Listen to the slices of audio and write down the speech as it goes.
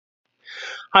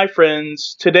Hi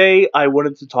friends, today I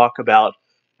wanted to talk about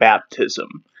baptism.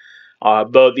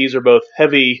 These are both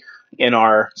heavy in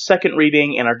our second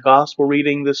reading and our gospel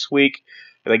reading this week.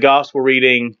 In the gospel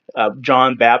reading,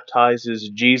 John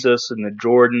baptizes Jesus in the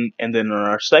Jordan, and then in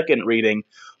our second reading,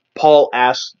 Paul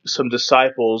asks some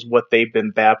disciples what they've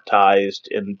been baptized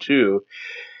into.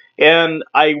 And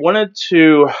I wanted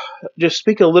to just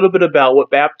speak a little bit about what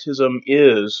baptism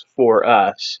is for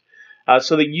us,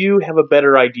 so that you have a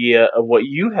better idea of what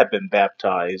you have been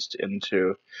baptized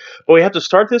into. But we have to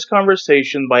start this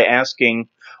conversation by asking,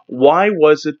 why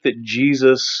was it that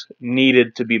Jesus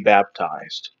needed to be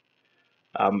baptized?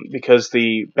 Because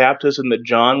the baptism that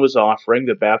John was offering,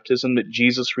 the baptism that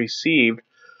Jesus received,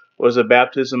 was a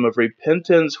baptism of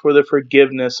repentance for the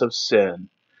forgiveness of sin.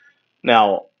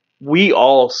 Now, we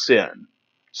all sin,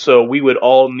 so we would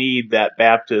all need that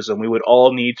baptism. We would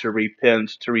all need to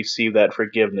repent to receive that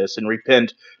forgiveness. And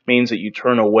repent means that you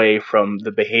turn away from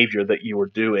the behavior that you were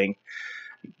doing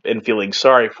and feeling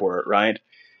sorry for it, right?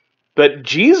 But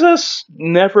Jesus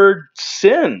never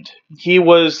sinned. He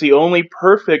was the only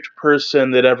perfect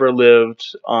person that ever lived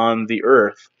on the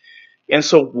earth. And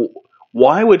so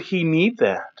why would he need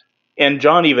that? And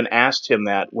John even asked him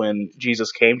that when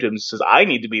Jesus came to him and says, I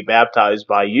need to be baptized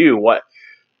by you. What?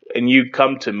 And you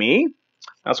come to me?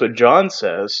 That's what John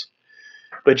says.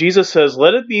 But Jesus says,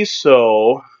 let it be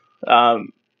so,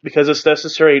 because it's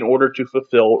necessary in order to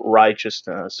fulfill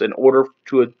righteousness. In order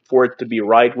for it to be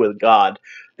right with God,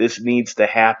 this needs to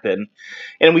happen.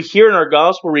 And we hear in our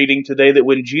gospel reading today that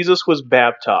when Jesus was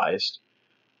baptized,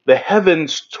 the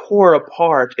heavens tore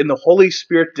apart and the Holy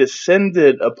Spirit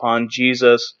descended upon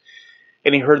Jesus.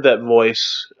 And he heard that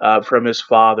voice from his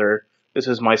Father, this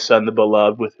is my Son, the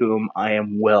beloved, with whom I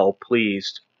am well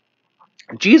pleased.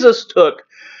 Jesus took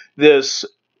this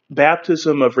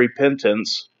baptism of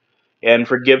repentance and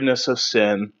forgiveness of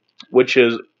sin, which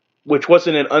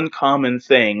wasn't an uncommon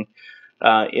thing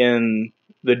in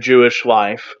the Jewish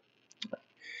life.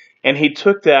 And he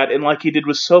took that, and like he did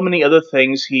with so many other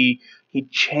things, he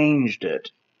changed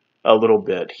it a little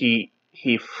bit. He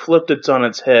flipped it on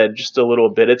its head just a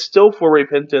little bit. It's still for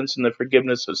repentance and the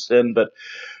forgiveness of sin, but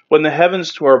when the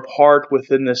heavens tore apart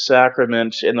within this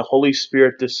sacrament and the Holy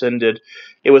Spirit descended,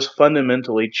 it was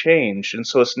fundamentally changed. And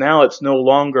so it's no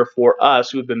longer for us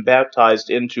who have been baptized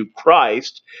into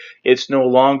Christ. It's no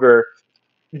longer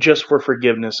just for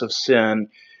forgiveness of sin.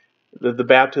 The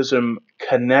baptism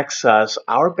connects us.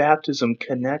 Our baptism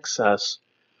connects us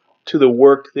to the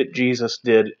work that Jesus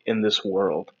did in this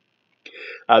world.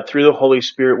 Through the Holy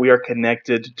Spirit, we are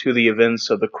connected to the events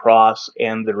of the cross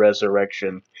and the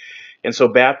resurrection. And so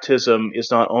baptism is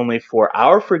not only for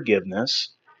our forgiveness,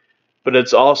 but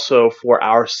it's also for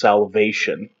our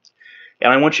salvation.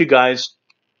 And I want you guys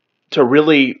to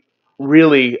really,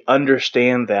 really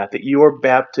understand that your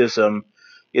baptism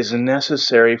is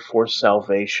necessary for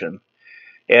salvation.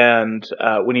 And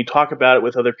when you talk about it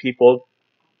with other people,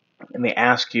 and they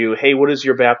ask you, hey, what is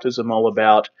your baptism all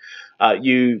about?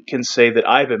 You can say that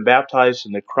I've been baptized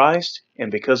into Christ,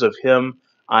 and because of him,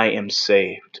 I am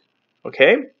saved.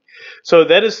 Okay? So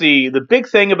that is the big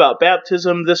thing about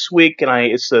baptism this week, and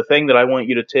it's the thing that I want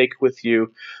you to take with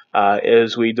you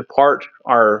as we depart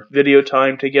our video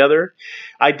time together.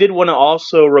 I did want to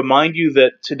also remind you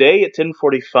that today at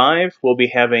 10:45, we'll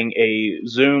be having a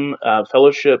Zoom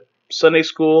fellowship Sunday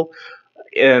school.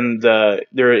 And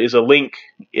there is a link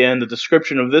in the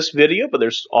description of this video, but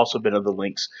there's also been other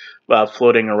links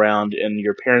floating around in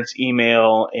your parents'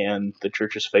 email and the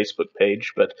church's Facebook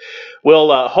page. But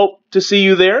we'll hope to see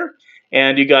you there,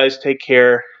 and you guys take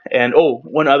care. And oh,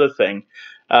 one other thing.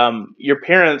 Your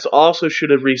parents also should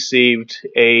have received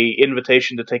an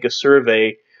invitation to take a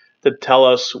survey to tell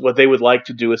us what they would like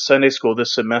to do with Sunday school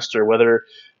this semester, whether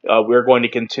we're going to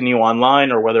continue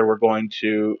online or whether we're going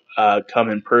to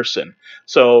come in person.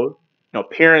 So,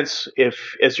 parents,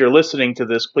 as you're listening to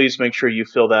this, please make sure you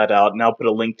fill that out, and I'll put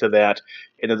a link to that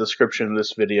in the description of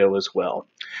this video as well.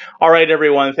 All right,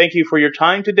 everyone, thank you for your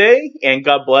time today, and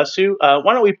God bless you. Why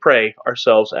don't we pray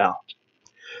ourselves out?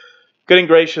 Good and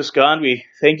gracious God, we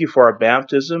thank you for our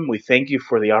baptism. We thank you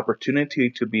for the opportunity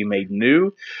to be made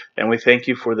new, and we thank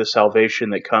you for the salvation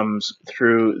that comes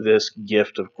through this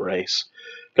gift of grace.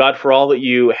 God, for all that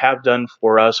you have done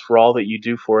for us, for all that you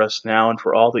do for us now, and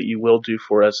for all that you will do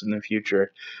for us in the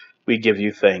future, we give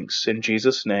you thanks. In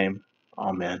Jesus' name,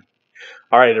 amen.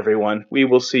 All right, everyone, we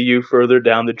will see you further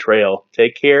down the trail.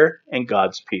 Take care, and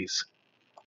God's peace.